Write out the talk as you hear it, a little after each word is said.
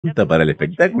Punta para el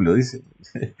espectáculo, dice.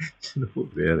 Yo no puedo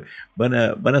creer.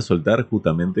 Van a soltar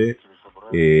justamente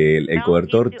el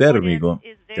cobertor térmico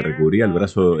que recubría el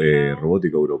brazo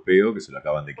robótico europeo, que se lo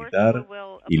acaban de quitar,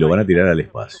 y lo van a tirar al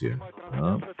espacio,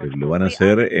 ¿no? Lo van a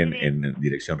hacer en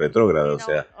dirección retrógrada, o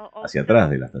sea, hacia atrás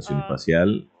de la estación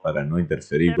espacial, para no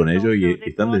interferir con ello, y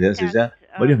están desde hace ya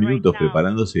varios minutos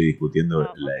preparándose y discutiendo la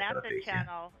on NASA estrategia.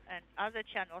 channel and other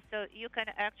channels, so you can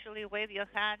actually wave your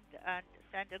hand and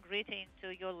send a greeting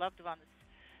to your loved ones.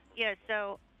 Yeah,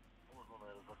 so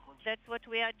that's what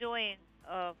we are doing.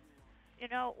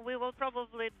 We will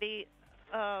probably be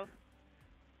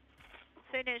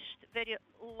finished very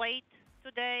late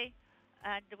today,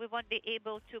 and we won't be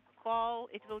able to call.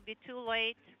 It will be too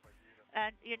late,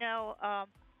 and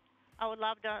our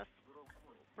loved ones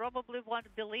probably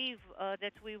won't believe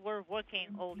that we were working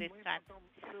all this time.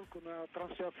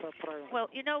 Well,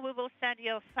 we will send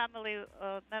your family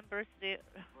members the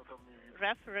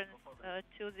reference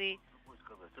to the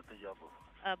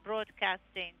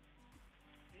broadcasting.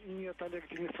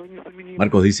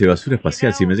 Marcos dice, basura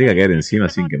espacial, si me llega a caer encima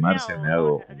sin quemarse, me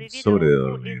hago un sobre de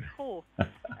dormir.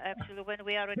 Actually, when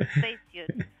we are in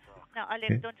spacesuit. Now,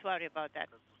 Alex, don't worry about that.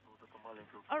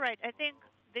 All right, I think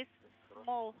this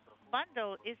small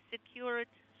bundle is secured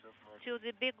to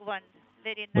the big one.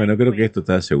 Very nicely. Bueno, creo que esto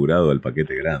está asegurado al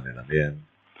paquete grande también.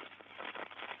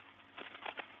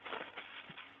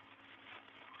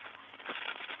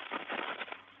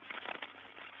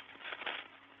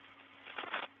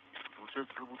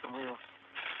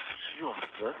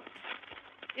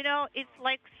 It's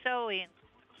like sewing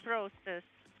process.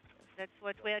 That's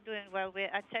what we are doing while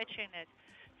we're attaching it.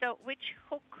 So which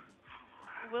hook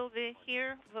will be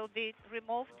here, will be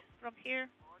removed from here?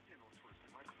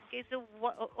 Okay, so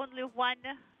only one,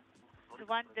 the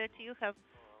one that you have.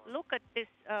 Look at this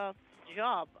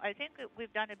job. I think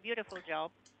we've done a beautiful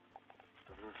job.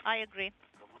 I agree.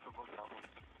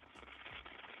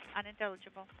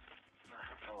 Unintelligible.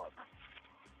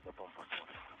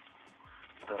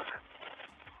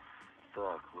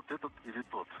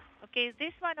 Okay, is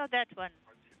this one or that one?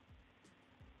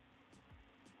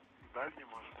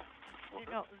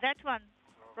 That one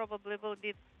probably will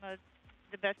be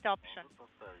the best option.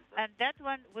 And that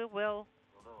one we will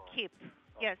keep.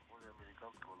 Yes.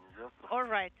 All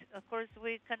right. Of course,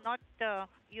 we cannot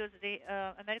use the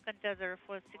American tether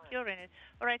for securing it.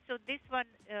 All right. So this one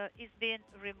is being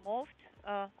removed.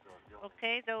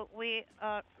 Okay. So we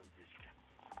are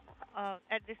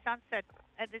at the sunset,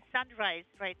 at the sunrise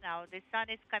right now. The sun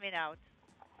is coming out.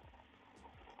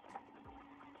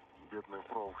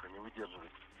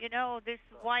 This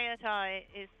wire tie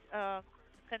is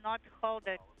cannot hold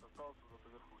it.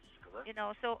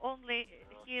 So only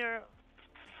here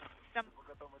some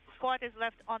squat is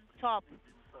left on top.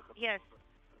 Yes.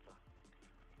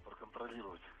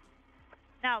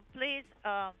 Now, please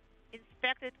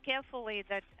inspect it carefully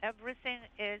that everything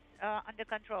is under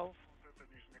control.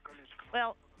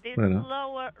 Well, this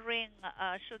lower ring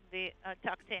should be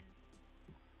tucked in.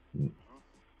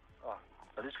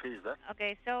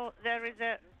 Okay, so there is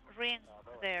a ring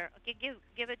there. Okay,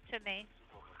 give it to me.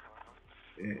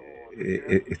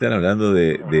 Están hablando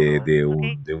de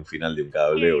un final de un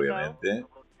cable, obviamente.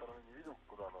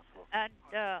 And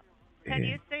can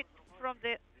you see it from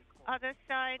the other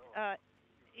side?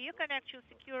 You can actually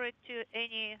secure it to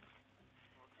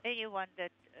anyone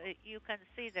that you can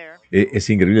see there. Es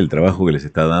increíble el trabajo que les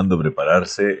está dando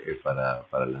prepararse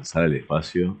para lanzar al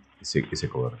espacio ese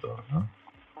cobertor, ¿no?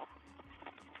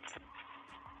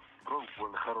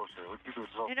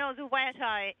 The wire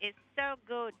tie is so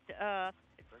good.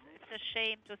 It's a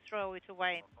shame to throw it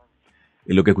away.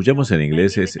 Lo que escuchamos en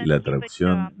inglés es la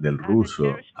traducción del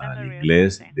ruso al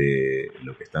inglés de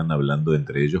lo que están hablando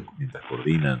entre ellos mientras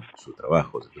coordinan sus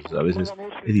trabajos. Entonces a veces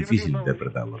es difícil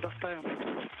interpretarlo.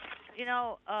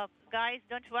 Guys,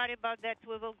 don't worry about that.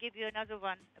 We will give you another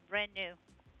one, brand new.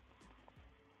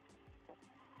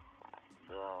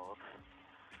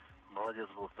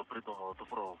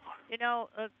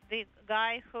 The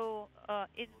guy who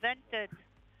invented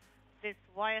this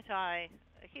wire tie,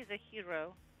 he's a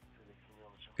hero.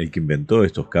 El que inventó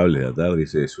estos cables de atar,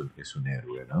 dice, es un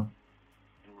héroe, ¿no?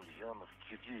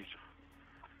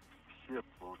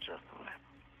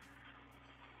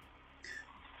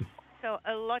 So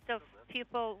a lot of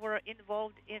people were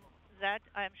involved in that,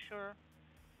 I'm sure.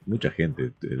 Mucha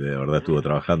gente, de verdad, estuvo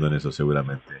trabajando en eso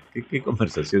seguramente. ¿Qué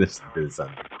conversaciones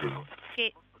interesantes?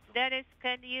 Okay, Dennis,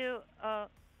 can you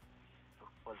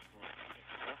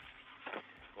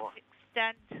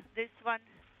extend this one?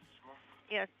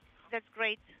 Yes, that's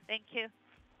great. Thank you.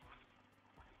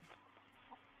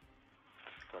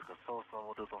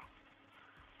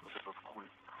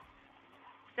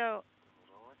 So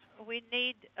we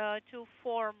need to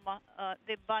form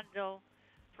the bundle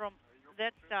from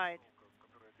that side.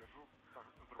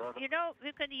 You know,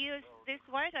 we can use this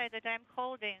white eye that I'm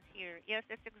holding here. Yes,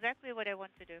 that's exactly what I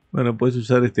want to do. Bueno, puedes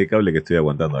usar este cable que estoy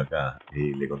aguantando acá.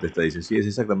 Y le contesta, dice, sí, es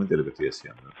exactamente lo que estoy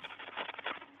haciendo.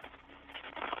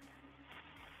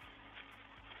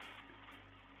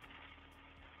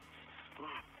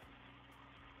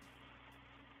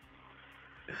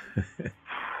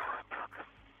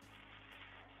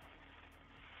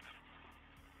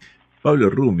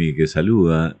 Pablo Rumi, que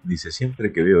saluda, dice,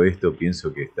 siempre que veo esto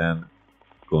pienso que están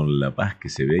con la paz que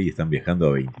se ve y están viajando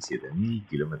a 27.000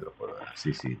 kilómetros por hora.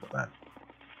 Sí, sí, total.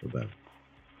 Total.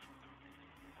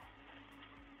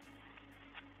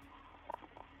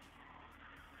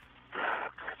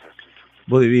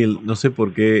 Bodybuild, no sé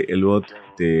por qué el bot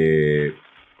te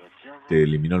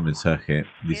eliminó el mensaje.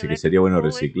 Dice que sería bueno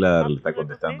reciclar. Le está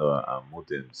contestando a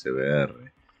Muten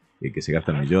CBR. Y que se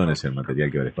gastan millones en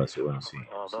material que va al espacio. Bueno, sí,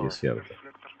 sí es cierto.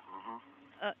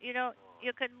 You know,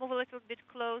 you can move a little bit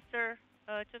closer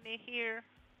to me here.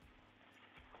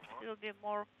 It will be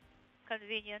more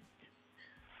convenient.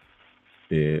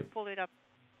 Pull it up.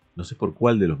 No sé por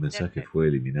cuál de los mensajes fue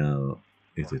eliminado.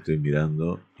 Estoy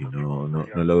mirando y no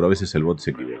logro. A veces el bot se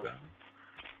equivoca.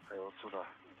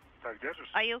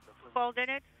 Are you holding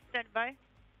it? Stand by.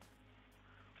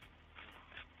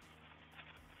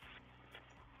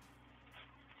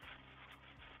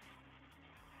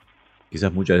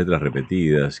 Quizás muchas letras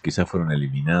repetidas, quizás fueron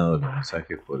eliminados los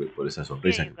mensajes por esas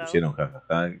sonrisas que pusieron,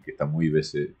 jajaja, que está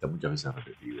muchas veces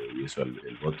repetido y eso al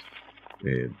bot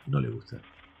no le gusta.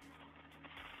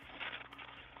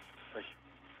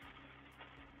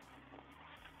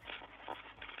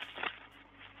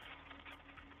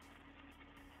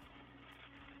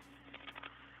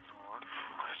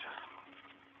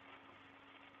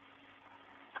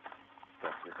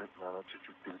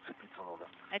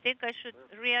 I think I should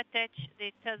reattach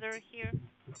the tether here.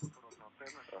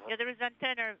 Yeah, there is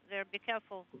antenna there. Be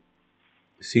careful.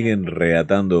 Siguen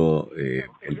reatando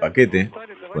el paquete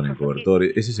con el cobertor.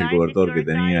 Ese es el cobertor que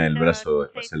tenía el brazo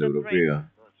espacial europeo.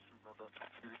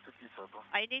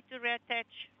 I need to reattach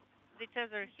the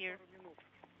tether here.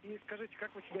 You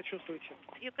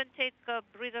can take a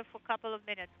breather for a couple of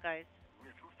minutes, guys.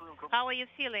 How are you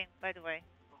feeling, by the way?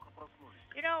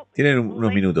 You know, tienen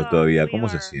unos minutos todavía. ¿Cómo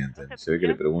se sienten? Se ve que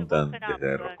le preguntan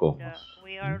desde los cosmos.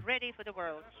 We are ready for the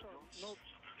world.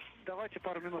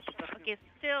 Okay,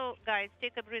 still, guys,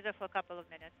 take a breather for a couple of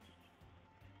minutes.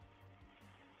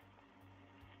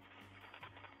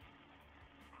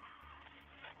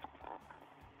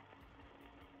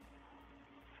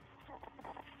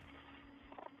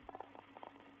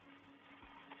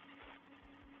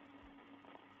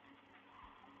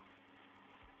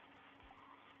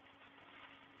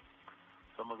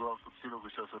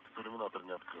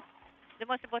 The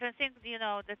most important thing, you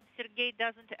know, that Sergey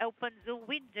doesn't open the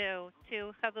window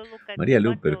to have a look at. María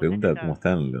Luper pregunta cómo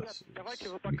están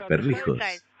mis perrijos.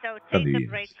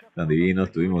 Están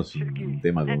divinos. Tuvimos un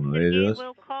tema con uno de ellos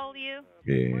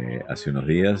hace unos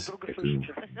días. Estuvimos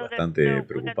bastante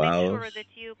preocupados.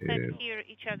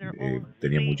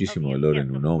 Tenía muchísimo dolor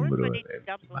en un hombro, el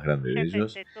más grande de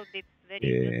ellos.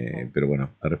 Pero bueno,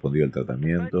 ha respondido al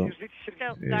tratamiento.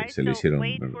 Se le hicieron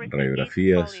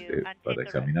radiografías para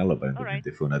examinarlo.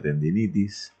 Aparentemente fue una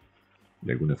tendinitis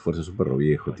de algún esfuerzo. Es un perro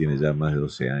viejo, tiene ya más de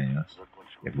 12 años.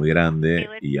 Es muy grande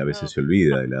y a veces se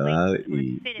olvida de la edad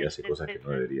y hace cosas que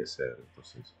no debería hacer.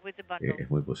 Entonces, es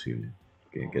muy posible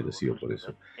que haya sido por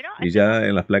eso. Y ya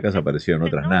en las placas aparecieron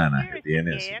otras nanas que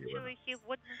tiene, así que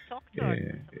bueno,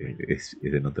 es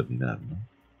de no terminar, ¿no?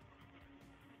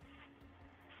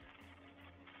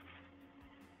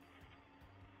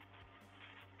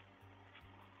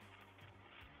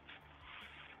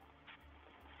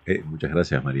 Muchas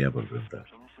gracias, María, por preguntar.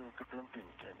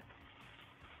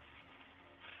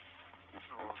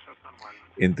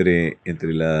 Entre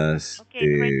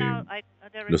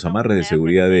los amarres de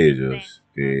seguridad de ellos,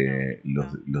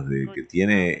 los de que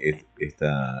tiene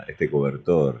este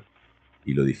cobertor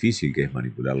y lo difícil que es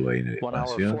manipularlo ahí en el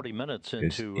espacio,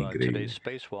 es increíble.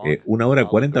 1 hora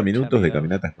 40 minutos de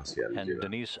caminata espacial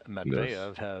llevan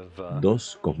los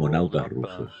 2 cosmonautas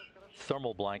rusos.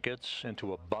 Thermal blankets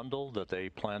into a bundle that they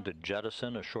plan to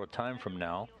jettison a short time from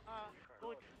now.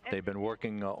 They've been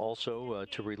working also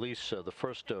to release the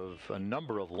first of a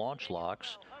number of launch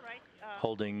locks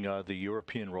holding the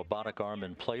European robotic arm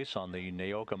in place on the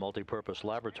NAUKA multipurpose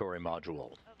laboratory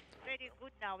module. Very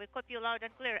good now. We copy you loud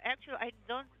and clear. Actually, I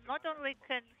not only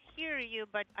can hear you,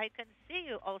 but I can see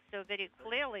you also very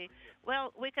clearly.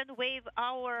 Well, we can wave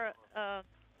our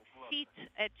feet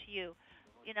at you.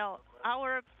 you know,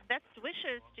 our best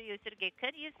wishes to you, Sergey.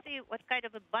 Can you see what kind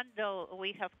of a bundle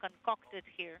we have concocted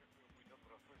here?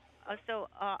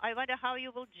 I wonder how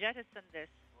you will jettison this.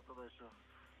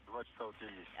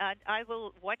 And I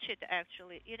will watch it,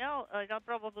 actually. You know,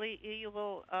 probably you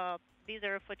will be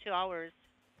there for 2 hours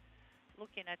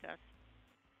looking at us.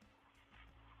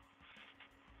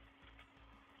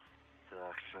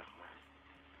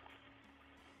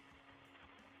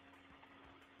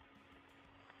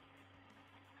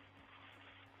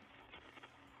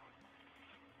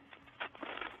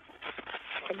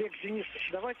 Олег, Денис,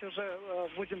 давайте уже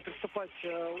будем приступать,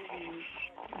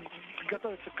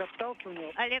 готовиться к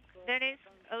отталкиванию. Олег, Dennis,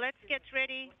 let's get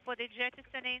ready for the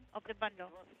jettisoning of the bundle.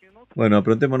 Bueno,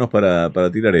 aprontémonos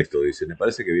para tirar esto, dice. Me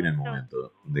parece que viene el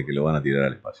momento de que lo van a tirar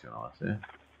al espacio nomás, ¿eh?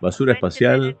 Basura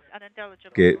espacial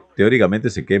que teóricamente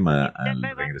se quema al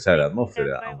regresar a la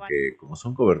atmósfera, aunque como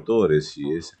son cobertores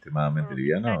y es extremadamente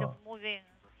liviano,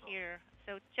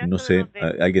 no sé,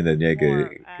 alguien tendría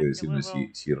que decirme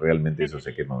si realmente eso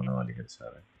se quema o no al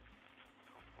ingresar.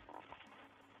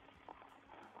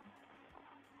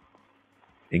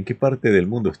 ¿En qué parte del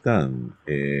mundo están?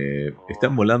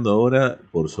 Están volando ahora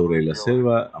por sobre la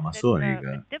selva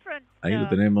amazónica. Ahí lo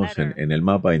tenemos en el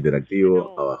mapa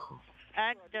interactivo abajo.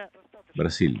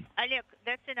 Brasil.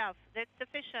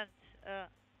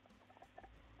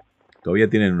 Todavía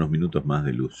tienen unos minutos más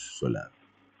de luz solar.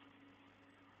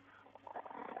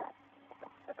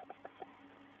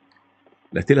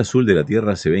 La estela azul de la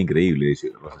Tierra se ve increíble,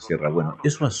 dice Rosa Sierra. Bueno,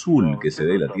 eso azul que se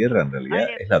ve de la Tierra en realidad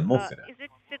es la atmósfera.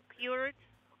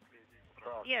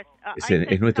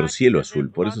 Es nuestro cielo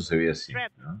azul, por eso se ve así,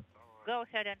 ¿no?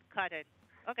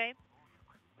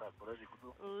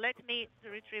 Let me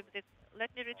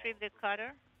retrieve the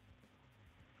cutter.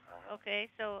 Okay,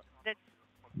 so that's.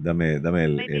 Dame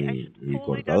el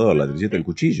cortador, la trilleta, el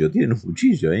cuchillo. Tienen un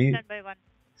cuchillo ahí.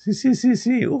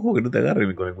 Sí. Ojo que no te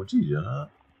agarren con el cuchillo, ¿no?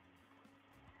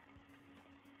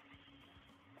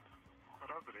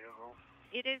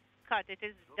 It is cut. It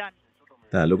is done.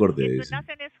 Lo corté, dice.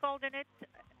 Nothing is holding it.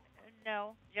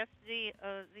 No, just the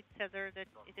tether that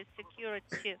it is secured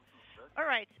to. All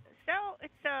right. So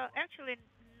it's actually a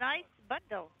nice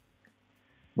bundle.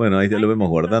 Bueno, ahí lo vemos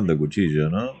guardando el cuchillo,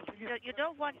 ¿no? You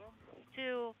don't want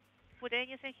to put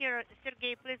anything here.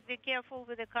 Sergey, please be careful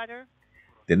with the cutter.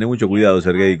 Tené mucho cuidado,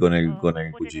 Sergey, con el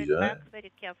cuchillo, ¿eh? Very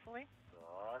carefully.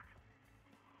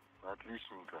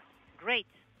 Great.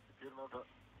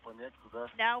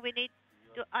 Now we need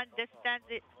to understand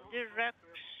the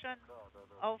direction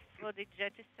of the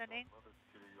jettisoning.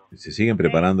 Se siguen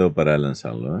preparando para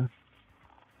lanzarlo, ¿eh?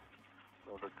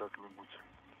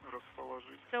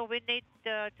 So we need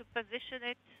to position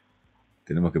it.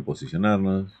 Tenemos que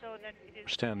posicionarnos.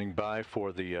 Standing by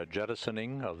for the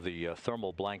jettisoning of the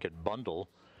thermal blanket bundle.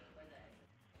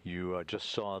 You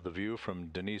just saw the view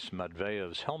from Denis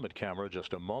Medvedev's helmet camera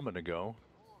just a moment ago.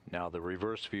 Now the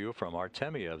reverse view from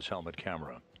Artemiev's helmet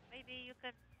camera.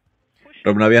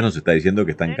 Navias nos está diciendo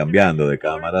que están cambiando de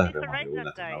cámaras.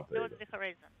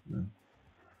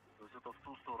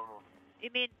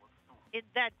 In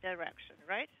that direction,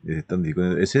 right?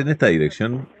 ¿Es en esta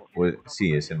dirección?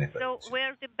 Sí, es en esta dirección. So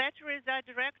where the batteries are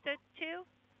directed to,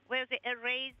 where the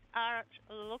arrays are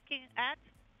looking at,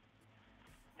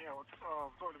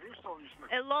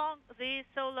 along the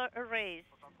solar arrays.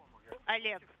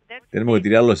 Tenemos que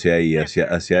tirarlo hacia ahí,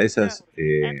 hacia esas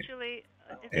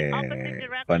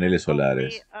paneles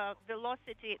solares.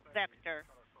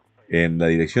 En la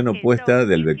dirección opuesta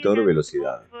del vector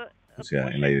velocidad. O sea,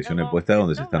 en la dirección opuesta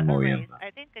donde se están moviendo.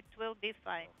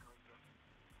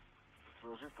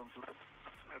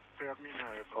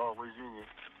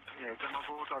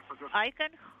 I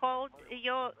can hold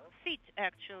your feet,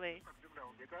 actually.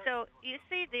 So you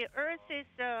see, the Earth is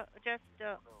just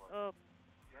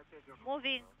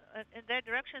moving in that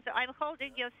direction. So I'm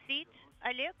holding your feet,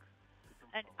 Oleg.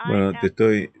 And bueno, te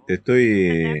estoy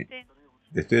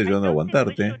ayudando a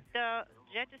aguantarte.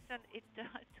 Jettison it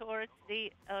towards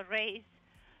the rays.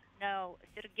 No,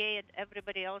 Sergey and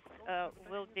everybody else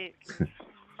will be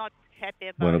not happy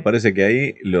about bueno, parece que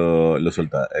ahí lo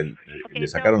solta. Le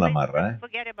sacaron la amarra, ¿eh?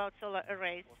 Forget about solar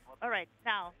arrays. All right,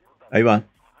 now. Ahí va,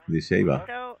 dice, ahí va.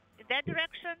 So, that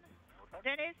direction,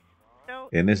 Dennis? So,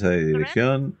 en esa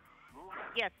dirección.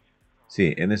 Yes.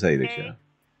 Sí, en esa dirección.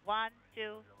 Okay.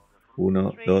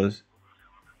 1, 2.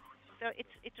 So it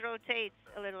rotates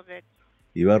a little bit.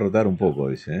 Y va a rotar un poco,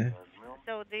 dice, ¿eh?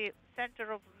 So the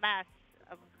center of mass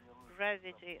of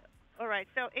gravity. All right.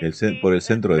 So por el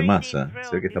centro de masa.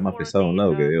 Se ve que está más pesado de un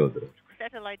lado que de otro.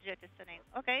 Satellite jettisoning.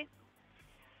 Okay.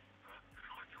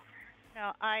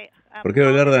 ¿Por qué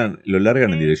lo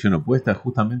largan en dirección opuesta?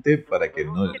 Justamente para que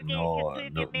no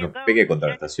pegue contra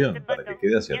la estación, para que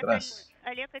quede hacia atrás.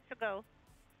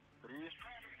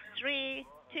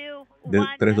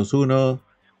 3, 2, 1.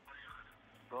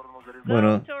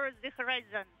 Bueno,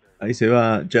 ahí se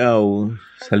va. Chao.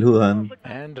 Saludan.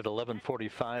 And at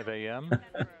 11:45 a.m.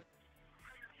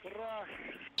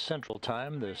 Central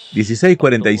Time, this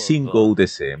 16:45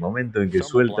 UTC, momento en que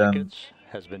sueltan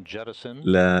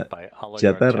la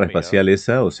chatarra espacial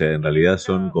esa, o sea, en realidad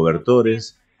son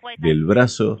cobertores del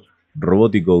brazo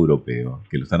robótico europeo,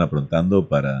 que lo están aprontando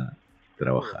para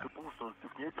trabajar.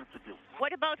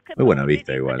 Muy buena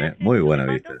vista igual, ¿eh? Muy buena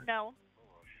vista.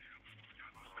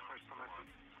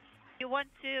 You want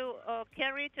to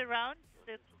carry it around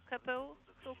the couple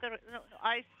tool carrier? No,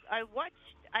 I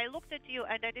looked at you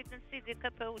and I didn't see the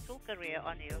couple tool carrier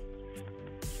on you,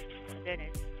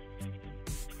 Dennis.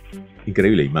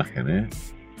 Increíble imagen, ¿eh?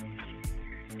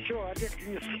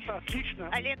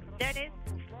 Олег, Dennis,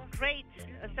 great.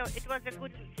 So it was a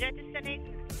good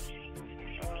jettisoning.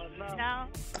 Now.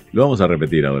 Lo vamos a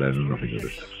repetir ahora en unos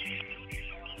minutos.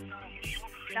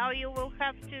 Now you will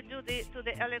have to do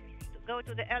go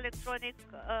to the electronic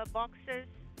boxes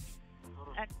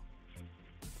and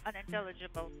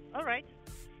unintelligible. All right.